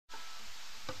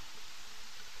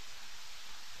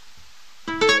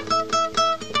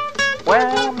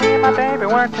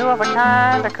we're two of a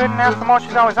kind. I couldn't ask for more,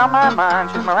 she's always on my mind.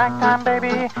 She's my ragtime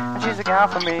baby, and she's a gal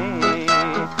for me.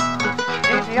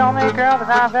 She's the only girl that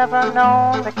I've ever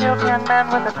known that killed 10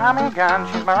 men with a Tommy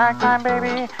gun. She's my ragtime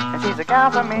baby, and she's a gal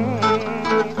for me.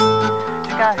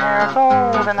 She's got hair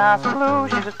gold and eyes blue,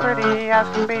 she's as pretty as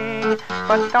can be.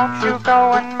 But don't you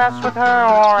go and mess with her,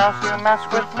 or else you mess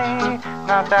with me.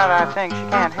 Not that I think she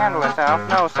can't handle herself,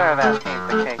 no sir, that ain't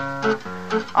the case.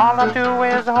 All I do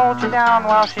is hold you down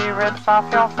while she rips off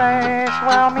your face.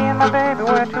 Well, me and my baby,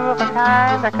 we're two of a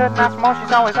kind. I couldn't ask more,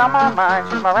 she's always on my mind.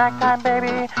 She's my ragtime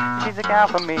baby, she's a gal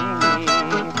for me.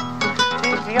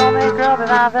 She's the only girl that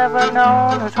I've ever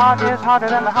known whose heart is harder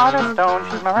than the heart of stone.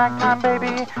 She's my ragtime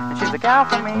baby, and she's a gal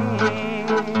for me.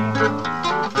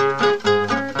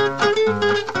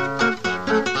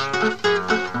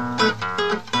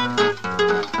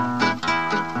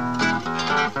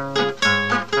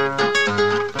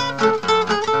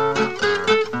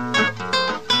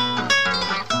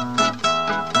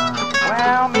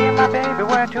 Well, me and my baby,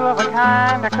 we're two of a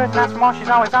kind. I couldn't ask for more, she's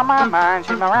always on my mind.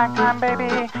 She's my ragtime baby,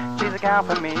 she's a gal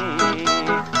for me.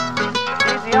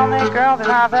 She's the only girl that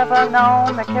I've ever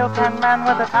known that killed 10 men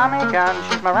with a Tommy gun.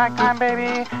 She's my ragtime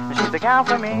baby, and she's a gal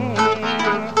for me.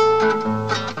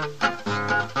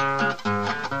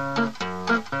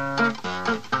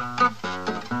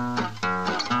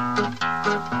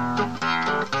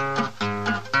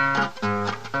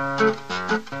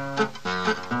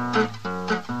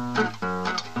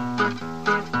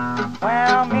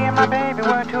 Well, me and my baby,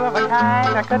 we're two of a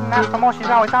kind. I couldn't ask for more, she's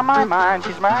always on my mind.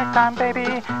 She's my ragtime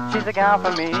baby, she's a gal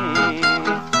for me.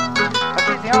 But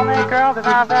she's the only girl that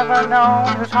I've ever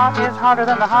known whose heart is harder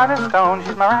than the heart of stone.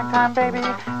 She's my ragtime baby,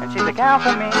 and she's a gal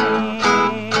for me.